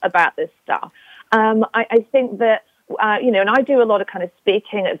cynical about this stuff. I think that, and I do a lot of kind of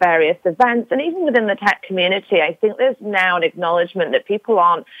speaking at various events, and even within the tech community, I think there's now an acknowledgement that people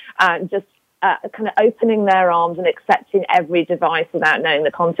aren't just kind of opening their arms and accepting every device without knowing the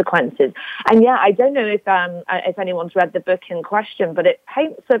consequences. And yeah, I don't know if anyone's read the book in question, but it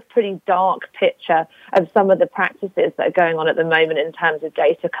paints a pretty dark picture of some of the practices that are going on at the moment in terms of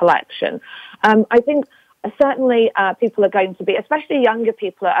data collection. I think certainly people are going to be, especially younger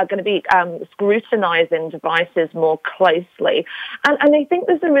people, are going to be scrutinizing devices more closely. And I think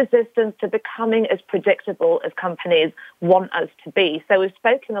there's a resistance to becoming as predictable as companies want us to be. So we've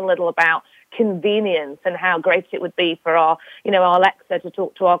spoken a little about convenience and how great it would be for our Alexa to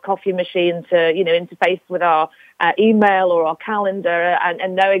talk to our coffee machine, to, interface with our email or our calendar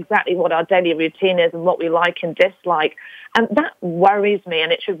and know exactly what our daily routine is and what we like and dislike. And that worries me,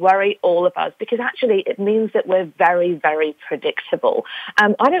 and it should worry all of us, because actually it means that we're very, very predictable.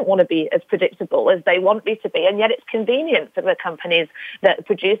 I don't want to be as predictable as they want me to be, and yet it's convenient for the companies that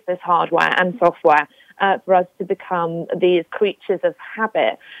produce this hardware and software for us to become these creatures of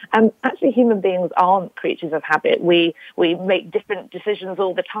habit. Actually, human beings aren't creatures of habit. We make different decisions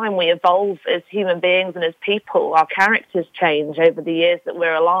all the time. We evolve as human beings and as people. Our characters change over the years that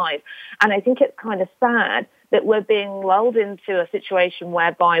we're alive. And I think it's kind of sad that we're being lulled into a situation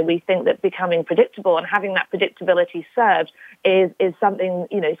whereby we think that becoming predictable and having that predictability served is something,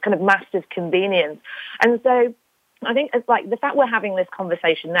 it's kind of massive convenience. And so I think it's like the fact we're having this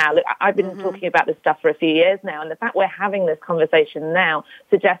conversation now, look, I've been talking about this stuff for a few years now, and the fact we're having this conversation now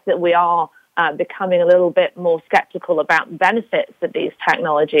suggests that we are becoming a little bit more skeptical about benefits of these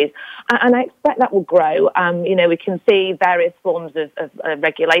technologies. And I expect that will grow. We can see various forms of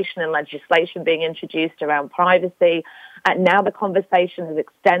regulation and legislation being introduced around privacy. Now the conversation has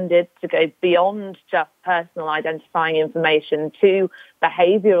extended to go beyond just personal identifying information to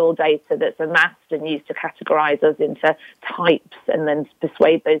behavioral data that's amassed and used to categorize us into types and then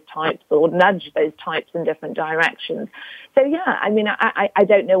persuade those types or nudge those types in different directions. So, yeah, I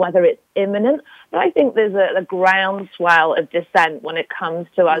don't know whether it's imminent, but I think there's a groundswell of dissent when it comes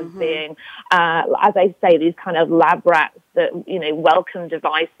to us being, as I say, these kind of lab rats that, welcome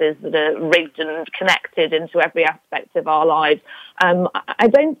devices that are rigged and connected into every aspect of our lives. I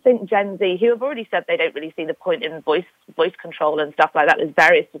don't think Gen Z, who have already said they don't really see the point in voice control and stuff like that, there's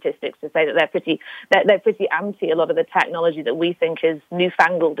various statistics to say that they're pretty anti a lot of the technology that we think is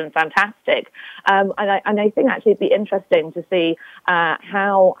newfangled and fantastic. And I think actually it'd be interesting to see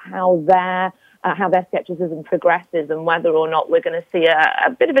how their skepticism progresses and whether or not we're going to see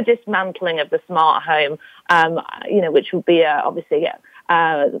a bit of a dismantling of the smart home, which will be obviously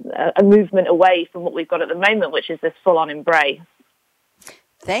a movement away from what we've got at the moment, which is this full-on embrace.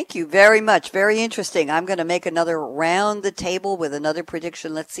 Thank you very much. Very interesting. I'm going to make another round the table with another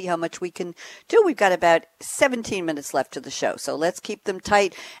prediction. Let's see how much we can do. We've got about 17 minutes left to the show, so let's keep them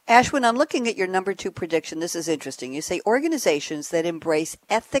tight. Ashwin, I'm looking at your number 2 prediction. This is interesting. You say organizations that embrace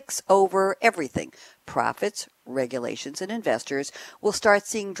ethics over everything, profits, regulations, and investors, will start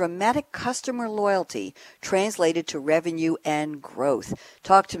seeing dramatic customer loyalty translated to revenue and growth.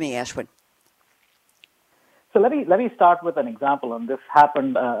 Talk to me, Ashwin. So let me start with an example, and this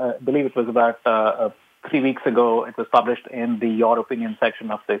happened, I believe it was about 3 weeks ago. It was published in the Your Opinion section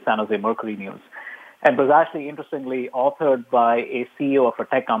of the San Jose Mercury News. And it was actually, interestingly, authored by a CEO of a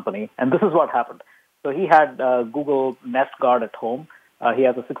tech company. And this is what happened. So he had Google Nest Guard at home. He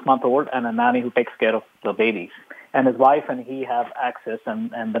has a 6-month-old and a nanny who takes care of the baby. And his wife and he have access,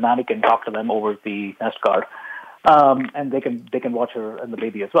 and the nanny can talk to them over the Nest Guard. And they can watch her and the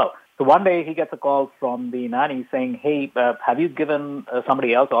baby as well. So one day he gets a call from the nanny saying, "Hey, have you given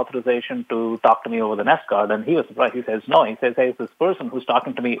somebody else authorization to talk to me over the Nest Guard?" And he was surprised. He says, "No." He says, "Hey, it's this person who's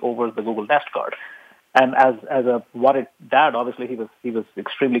talking to me over the Google Nest Guard." And as a worried dad, obviously he was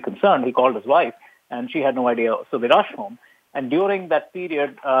extremely concerned. He called his wife, and she had no idea. So they rushed home. And during that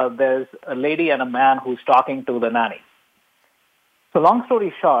period, there's a lady and a man who's talking to the nanny. So long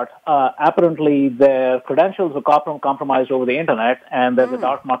story short, apparently their credentials were compromised over the internet, and there's a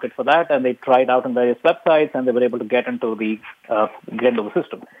dark market for that. And they tried out on various websites, and they were able to get into the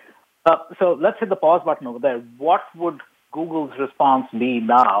system. So let's hit the pause button over there. What would Google's response be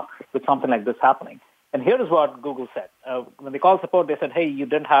now with something like this happening? And here is what Google said. When they called support, they said, "Hey, you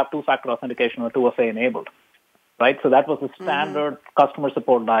didn't have two-factor authentication or 2FA enabled." Right? So that was the standard customer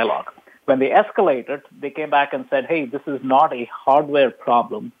support dialogue. When they escalated, they came back and said, "Hey, this is not a hardware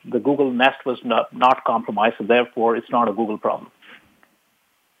problem. The Google Nest was not compromised, so therefore it's not a Google problem."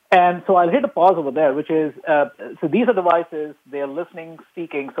 And so I'll hit a pause over there, which is, so these are devices, they're listening,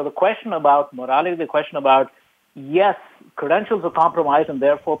 speaking. So the question about morality, the question about, yes, credentials are compromised and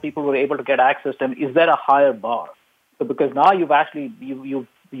therefore people were able to get access to them, is there a higher bar? So because now you've actually,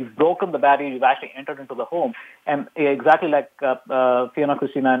 you've broken the barrier, you've actually entered into the home. And exactly like Fiona,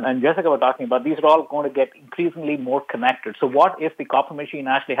 Christina, and Jessica were talking about, these are all going to get increasingly more connected. So what if the copy machine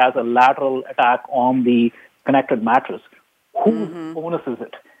actually has a lateral attack on the connected mattress? Whose onus is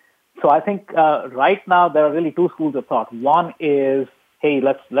it? So I think right now there are really two schools of thought. One is hey,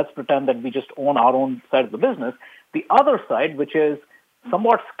 let's pretend that we just own our own side of the business. The other side, which is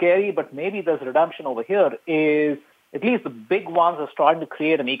somewhat scary, but maybe there's redemption over here, is at least the big ones are starting to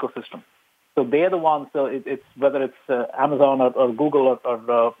create an ecosystem. So they're the ones, so it's whether it's Amazon or Google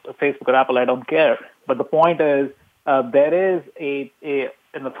or Facebook or Apple, I don't care. But the point is there is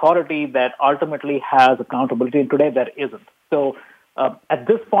an authority that ultimately has accountability, and today there isn't. So at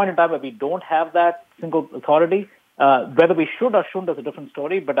this point in time, where we don't have that single authority, whether we should or shouldn't is a different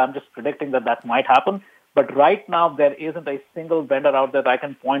story, but I'm just predicting that might happen. But right now, there isn't a single vendor out there that I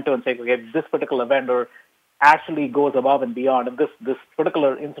can point to and say, okay, this particular vendor actually goes above and beyond. And this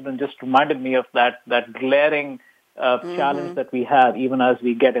particular incident just reminded me of that glaring challenge that we have even as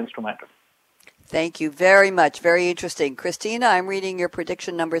we get instrumented. Thank you very much. Very interesting. Christina, I'm reading your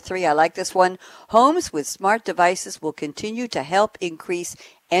prediction number 3. I like this one. Homes with smart devices will continue to help increase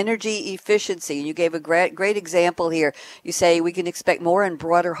energy efficiency. You gave a great example here. You say we can expect more and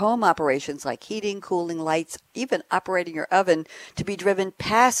broader home operations like heating, cooling, lights, even operating your oven to be driven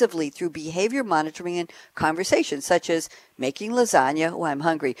passively through behavior monitoring and conversations such as making lasagna, oh, I'm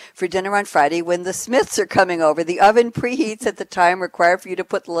hungry, for dinner on Friday when the Smiths are coming over. The oven preheats at the time required for you to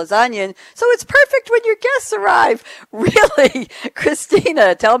put the lasagna in, so it's perfect when your guests arrive. Really?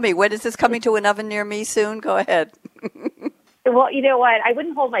 Christina, tell me, when is this coming to an oven near me soon? Go ahead. Well, you know what? I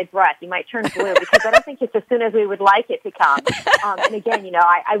wouldn't hold my breath. You might turn blue because I don't think it's as soon as we would like it to come. And again,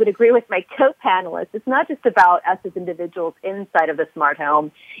 I would agree with my co-panelists. It's not just about us as individuals inside of the smart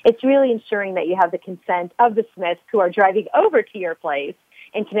home. It's really ensuring that you have the consent of the Smiths who are driving over to your place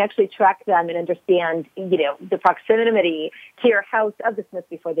and can actually track them and understand, the proximity to your house of the Smiths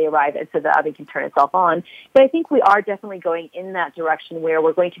before they arrive, and so the oven can turn itself on. But I think we are definitely going in that direction where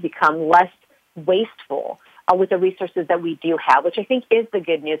we're going to become less wasteful with the resources that we do have, which I think is the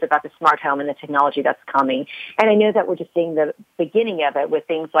good news about the smart home and the technology that's coming. And I know that we're just seeing the beginning of it with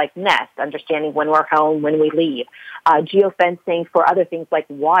things like Nest, understanding when we're home, when we leave, geofencing for other things like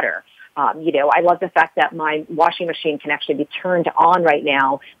water. I love the fact that my washing machine can actually be turned on right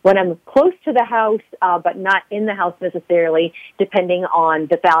now when I'm close to the house, but not in the house necessarily, depending on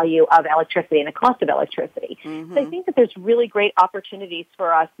the value of electricity and the cost of electricity. Mm-hmm. So I think that there's really great opportunities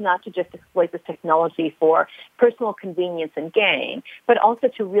for us not to just exploit this technology for personal convenience and gain, but also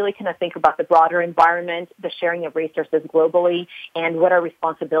to really kind of think about the broader environment, the sharing of resources globally, and what our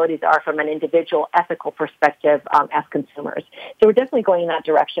responsibilities are from an individual ethical perspective as consumers. So we're definitely going in that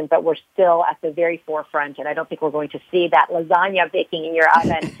direction, but we're still at the very forefront, and I don't think we're going to see that lasagna baking in your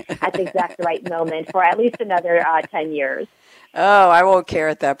oven at the exact right moment for at least another 10 years. Oh, I won't care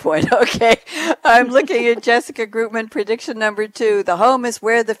at that point. Okay. I'm looking at Jessica Grootman, prediction number 2. The home is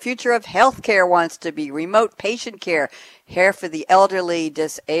where the future of healthcare wants to be. Remote patient care for the elderly,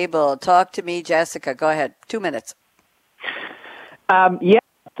 disabled. Talk to me, Jessica. Go ahead. 2 minutes. Yeah.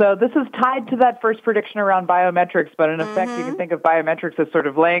 So this is tied to that first prediction around biometrics, but in effect, you can think of biometrics as sort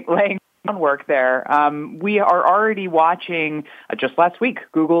of laying groundwork there. We are already watching, just last week,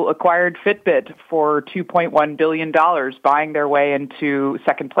 Google acquired Fitbit for $2.1 billion, buying their way into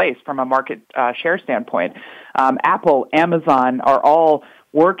second place from a market share standpoint. Apple, Amazon are all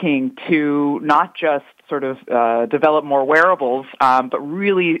working to not just sort of develop more wearables, but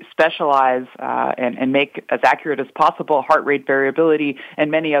really specialize and make as accurate as possible heart rate variability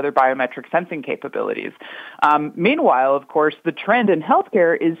and many other biometric sensing capabilities. Meanwhile, of course, the trend in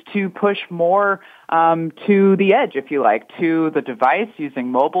healthcare is to push more to the edge, if you like, to the device,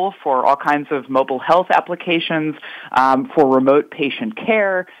 using mobile for all kinds of mobile health applications, for remote patient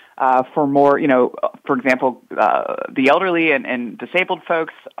care, for more, for example, the elderly and disabled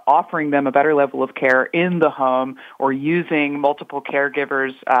folks, offering them a better level of care in the home or using multiple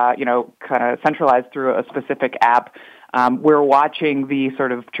caregivers, kind of centralized through a specific app. We're watching the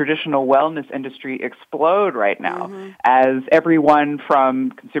sort of traditional wellness industry explode right now as everyone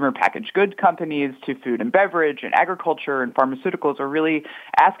from consumer packaged goods companies to food and beverage and agriculture and pharmaceuticals are really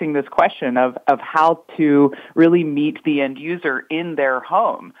asking this question of how to really meet the end user in their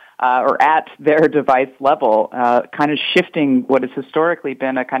home or at their device level, kind of shifting what has historically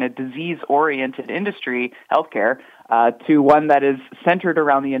been a kind of disease-oriented industry, healthcare, to one that is centered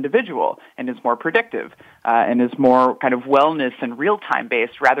around the individual and is more predictive and is more kind of wellness and real-time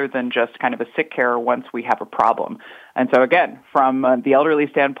based rather than just kind of a sick care once we have a problem. And so again, from the elderly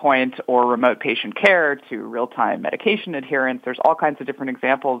standpoint or remote patient care to real-time medication adherence, there's all kinds of different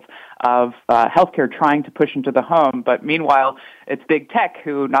examples of healthcare trying to push into the home. But meanwhile, it's big tech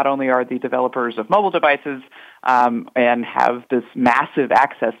who not only are the developers of mobile devices and have this massive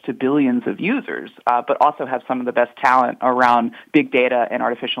access to billions of users, but also have some of the best talent around big data and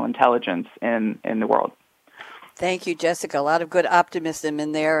artificial intelligence in the world. Thank you, Jessica. A lot of good optimism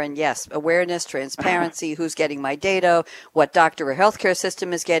in there. And yes, awareness, transparency, who's getting my data, what doctor or healthcare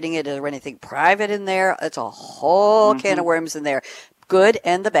system is getting it, is there anything private in there? It's a whole can of worms in there. Good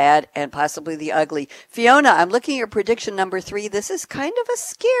and the bad and possibly the ugly. Fiona, I'm looking at your prediction number 3. This is kind of a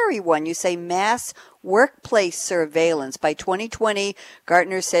scary one. You say mass workplace surveillance. By 2020,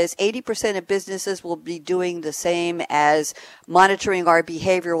 Gartner says 80% of businesses will be doing the same as monitoring our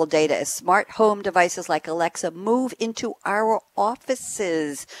behavioral data as smart home devices like Alexa move into our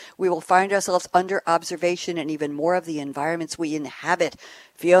offices. We will find ourselves under observation in even more of the environments we inhabit.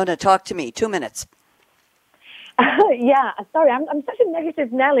 Fiona, talk to me. 2 minutes. Yeah, sorry, I'm such a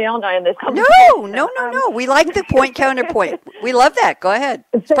negative Nelly, aren't I, in this conversation? No. We like the point counterpoint. We love that. Go ahead.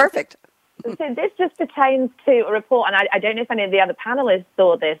 It's perfect. So this just pertains to a report, and I don't know if any of the other panelists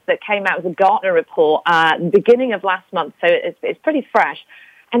saw this, that came out as a Gartner report beginning of last month, so it's pretty fresh.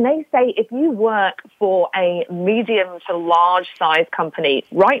 And they say if you work for a medium to large size company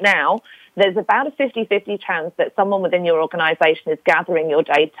right now, there's about a 50-50 chance that someone within your organization is gathering your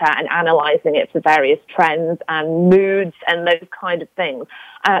data and analyzing it for various trends and moods and those kind of things.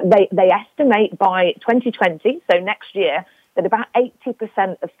 They estimate by 2020, so next year, that about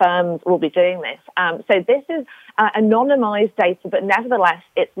 80% of firms will be doing this. So this is anonymized data, but nevertheless,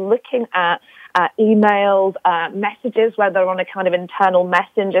 it's looking at emails, messages, whether on a kind of internal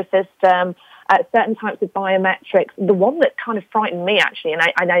messenger system, certain types of biometrics. The one that kind of frightened me, actually, and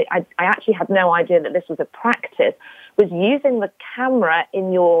I actually had no idea that this was a practice, was using the camera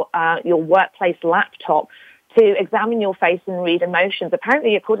in your workplace laptop to examine your face and read emotions.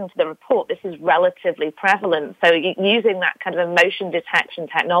 Apparently, according to the report, this is relatively prevalent. So using that kind of emotion detection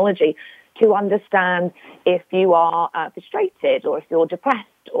technology to understand if you are frustrated or if you're depressed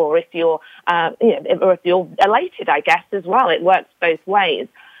or if you're, or if you're elated, I guess, as well. It works both ways.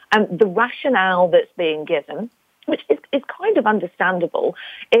 The rationale that's being given, which is kind of understandable,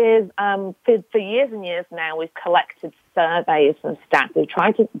 is for years and years now we've collected surveys and stats. We've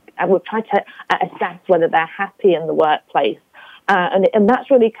tried to assess whether they're happy in the workplace. And that's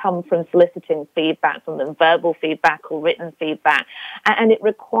really come from soliciting feedback from them, verbal feedback or written feedback. And it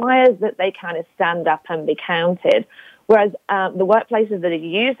requires that they kind of stand up and be counted. Whereas the workplaces that are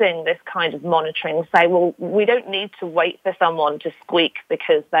using this kind of monitoring say, well, we don't need to wait for someone to squeak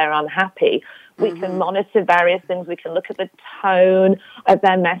because they're unhappy. We can monitor various things. We can look at the tone of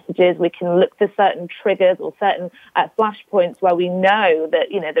their messages. We can look for certain triggers or certain flashpoints where we know that,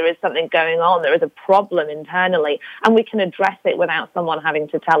 there is something going on. There is a problem internally, and we can address it without someone having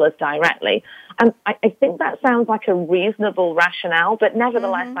to tell us directly. And I think that sounds like a reasonable rationale, but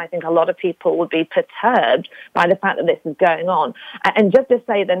nevertheless, I think a lot of people would be perturbed by the fact that this is going on. And just to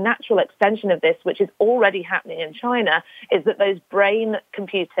say the natural extension of this, which is already happening in China, is that those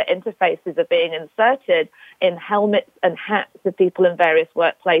brain-computer interfaces are being inserted in helmets and hats of people in various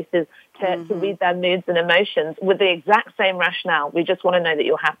workplaces to read their moods and emotions with the exact same rationale. We just want to know that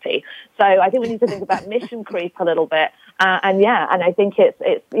you're happy. So I think we need to think about mission creep a little bit. And I think it's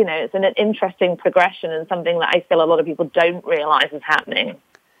an interesting progression and something that I feel a lot of people don't realize is happening.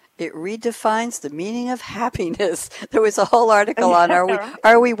 It redefines the meaning of happiness. There was a whole article on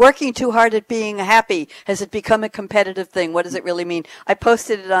are we working too hard at being happy? Has it become a competitive thing? What does it really mean? I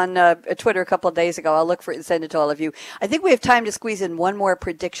posted it on Twitter a couple of days ago. I'll look for it and send it to all of you. I think we have time to squeeze in one more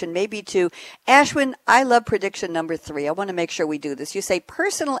prediction, maybe two. Ashwin, I love prediction number 3. I want to make sure we do this. You say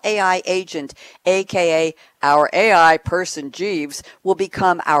personal AI agent, a.k.a. our AI person Jeeves, will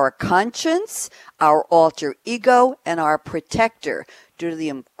become our conscience, our alter ego, and our protector. Due to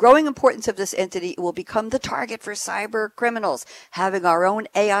the growing importance of this entity, it will become the target for cyber criminals, having our own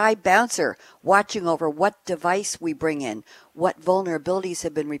AI bouncer watching over what device we bring in, what vulnerabilities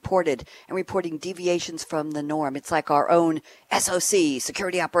have been reported, and reporting deviations from the norm. It's like our own SOC,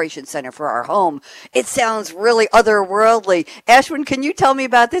 Security Operations Center, for our home. It sounds really otherworldly. Ashwin, can you tell me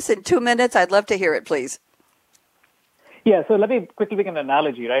about this in 2 minutes? I'd love to hear it, please. Yeah, so let me quickly make an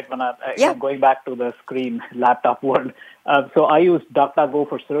analogy, right? When going back to the screen laptop world. So I use DuckDuckGo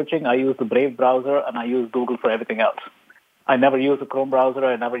for searching, I use the Brave browser, and I use Google for everything else. I never use a Chrome browser,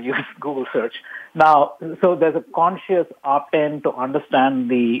 I never use Google search. Now, so there's a conscious opt-in to understand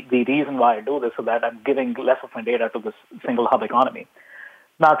the reason why I do this, so that I'm giving less of my data to this single hub economy.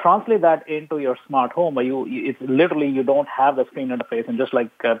 Now, translate that into your smart home, where it's literally you don't have the screen interface, and just like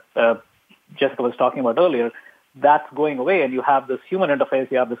Jessica was talking about earlier, that's going away, and you have this human interface,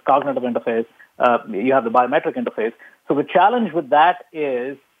 you have this cognitive interface, you have the biometric interface. So the challenge with that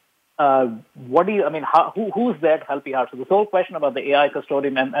is what do you, who's there to help you out? So this whole question about the AI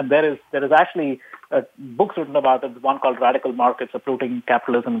custodian, and there is actually books written about it, one called Radical Markets, Uprooting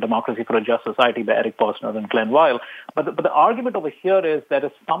Capitalism and Democracy for a Just Society by Eric Posner and Glenn Weil. But the argument over here is there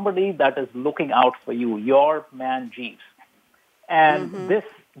is somebody that is looking out for you, your man Jeeves. And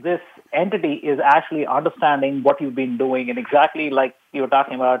this entity is actually understanding what you've been doing, and exactly like you were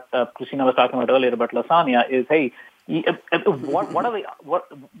talking about, Christina was talking about earlier about lasagna, is, hey,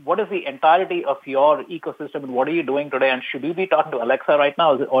 what is the entirety of your ecosystem and what are you doing today? And should you be talking to Alexa right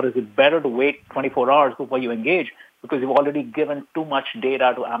now, or is it better to wait 24 hours before you engage because you've already given too much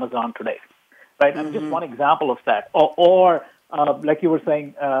data to Amazon today, right? And just one example of that. Or like you were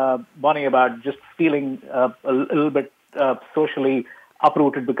saying, Bonnie, about just feeling a little bit socially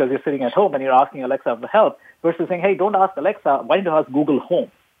uprooted because you're sitting at home and you're asking Alexa for help versus saying, hey, don't ask Alexa, why don't you ask Google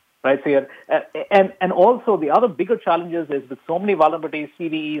Home? Right, so and also the other bigger challenges is with so many vulnerabilities,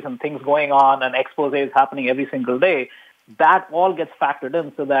 CVEs and things going on and exposés happening every single day, that all gets factored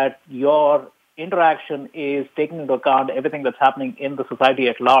in so that your interaction is taking into account everything that's happening in the society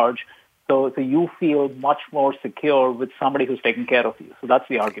at large. So you feel much more secure with somebody who's taking care of you. So that's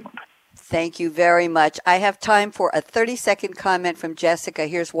the argument. Thank you very much. I have time for a 30-second comment from Jessica.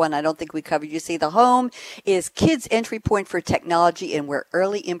 Here's one I don't think we covered. You see, the home is kids' entry point for technology and where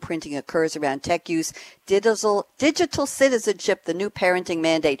early imprinting occurs around tech use, digital citizenship, the new parenting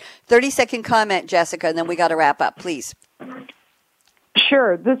mandate. 30-second comment, Jessica, and then we got to wrap up, please.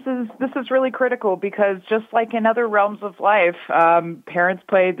 Sure. This is really critical because just like in other realms of life, parents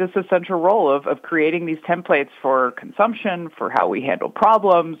play this essential role of creating these templates for consumption, for how we handle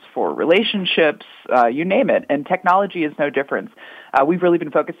problems, for relationships, you name it. And technology is no different. We've really been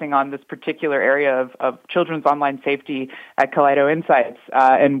focusing on this particular area of children's online safety at Kaleido Insights.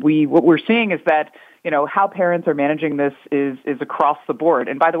 And what we're seeing is that, how parents are managing this is across the board.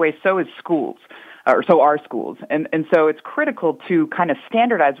 And by the way, so is schools. Or so are schools. And so it's critical to kind of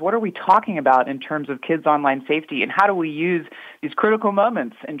standardize what are we talking about in terms of kids' online safety and how do we use these critical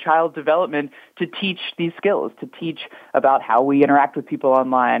moments in child development to teach these skills, to teach about how we interact with people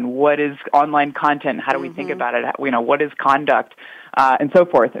online, what is online content, how do we think about it, what is conduct, and so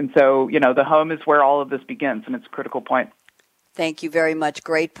forth. And so, the home is where all of this begins, and it's a critical point. Thank you very much.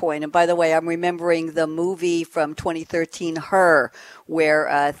 Great point. And by the way, I'm remembering the movie from 2013, Her,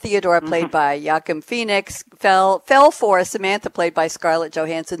 where Theodora, played by Joaquin Phoenix, fell for Samantha, played by Scarlett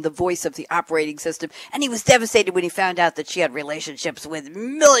Johansson, the voice of the operating system. And he was devastated when he found out that she had relationships with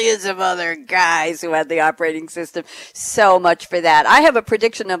millions of other guys who had the operating system. So much for that. I have a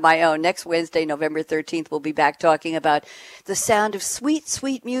prediction of my own. Next Wednesday, November 13th, we'll be back talking about the sound of sweet,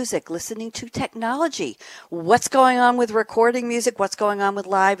 sweet music, listening to technology. What's going on with recording music? What's going on with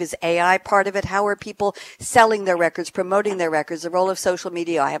live? Is AI part of it? How are people selling their records, promoting their records, the role of social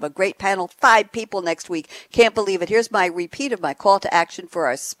media? I have a great panel, 5 people next week. Can't believe it. Here's my repeat of my call to action for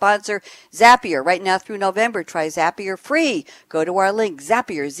our sponsor, Zapier. Right now through November, try Zapier free. Go to our link,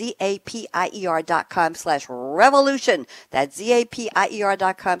 Zapier, zapier.com/revolution. That's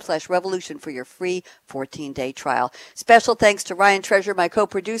zapier.com/revolution for your free 14-day trial. Special thanks to Ryan Treasure, my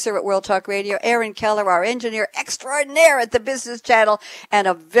co-producer at World Talk Radio, Aaron Keller, our engineer extraordinaire at the Business Channel, and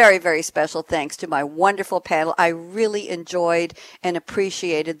a very, very special thanks to my wonderful panel. I really enjoyed and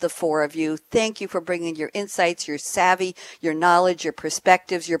appreciated the 4 of you. Thank you for bringing your insights, your savvy, your knowledge, your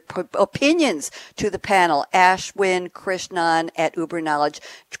perspectives, your opinions to the panel. Ashwin Krishnan at Uber Knowledge,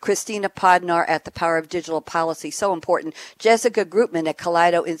 Christina Podnar at The Power of Digital Policy, so important, Jessica Grootman at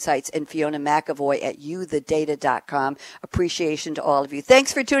Kaleido Insights, and Fiona McAvoy at youthedata.com. Appreciation to all of you.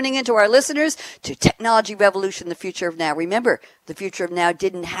 Thanks for tuning in to our listeners to Technology Revolution, the Future of Now. Remember, the future of now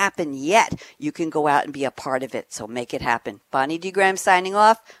didn't happen yet. You can go out and be a part of it, so make it happen. Bonnie D. Graham signing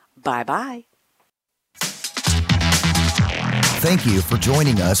off. Bye-bye. Thank you for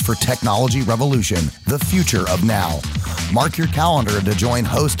joining us for Technology Revolution, the Future of Now. Mark your calendar to join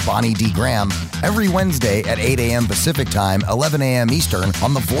host Bonnie D. Graham every Wednesday at 8 a.m. Pacific Time, 11 a.m. Eastern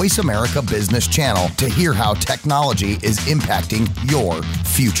on the Voice America Business Channel to hear how technology is impacting your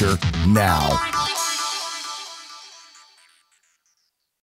future now.